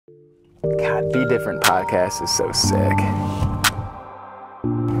God, Be Different podcast is so sick.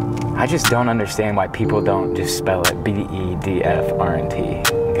 I just don't understand why people don't just spell it B-E-D-F-R-N-T,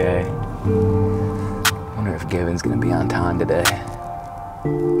 okay? I wonder if Given's gonna be on time today.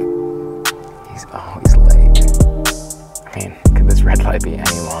 He's always late. I mean, could this red light be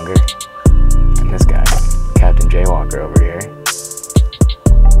any longer? And this guy, Captain Jaywalker over here. Just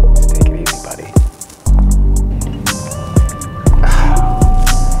take it easy, buddy.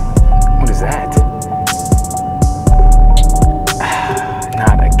 What is that?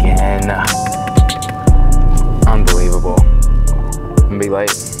 Not again. Unbelievable. I'm gonna be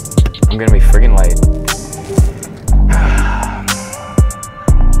late. I'm gonna be friggin' late.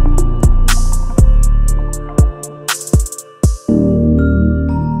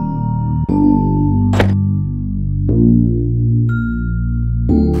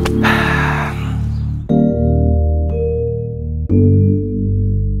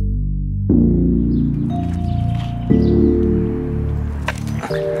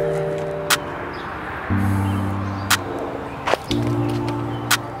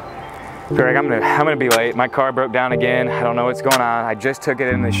 Greg, I'm gonna be late. My car broke down again. I don't know what's going on. I just took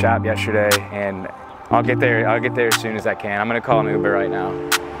it in the shop yesterday, and I'll get there as soon as I can. I'm gonna call an Uber right now.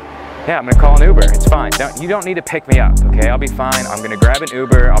 Yeah, I'm gonna call an Uber. It's fine. You don't need to pick me up, okay? I'll be fine. I'm gonna grab an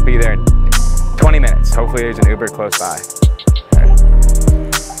Uber. I'll be there in 20 minutes. Hopefully there's an Uber close by.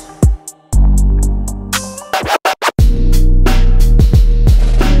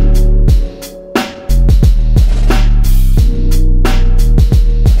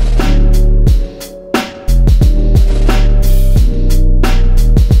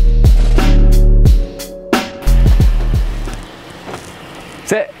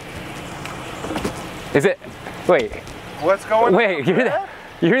 Is it? Wait. What's going on? Wait,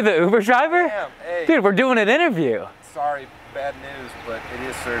 you're the Uber driver? I am. Hey. Dude, we're doing an interview. Sorry, bad news, but it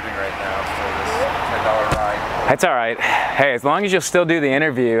is surging right now, so this $10 ride. That's all right. Hey, as long as you'll still do the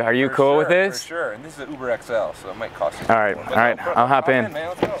interview, are you cool with this? For sure, and this is an Uber XL, so it might cost you. All right, I'll hop in.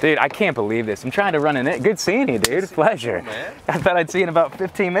 Dude, I can't believe this. I'm trying to run in. Good seeing you, dude. Pleasure. I thought I'd see you in about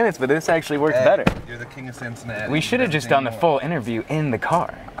 15 minutes, but this actually works better. You're the king of Cincinnati. We should have just done the full interview in the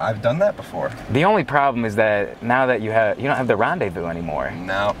car. I've done that before. The only problem is that now that you don't have the rendezvous anymore.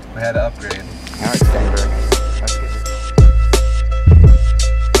 No, we had to upgrade. All right, Stainbrook.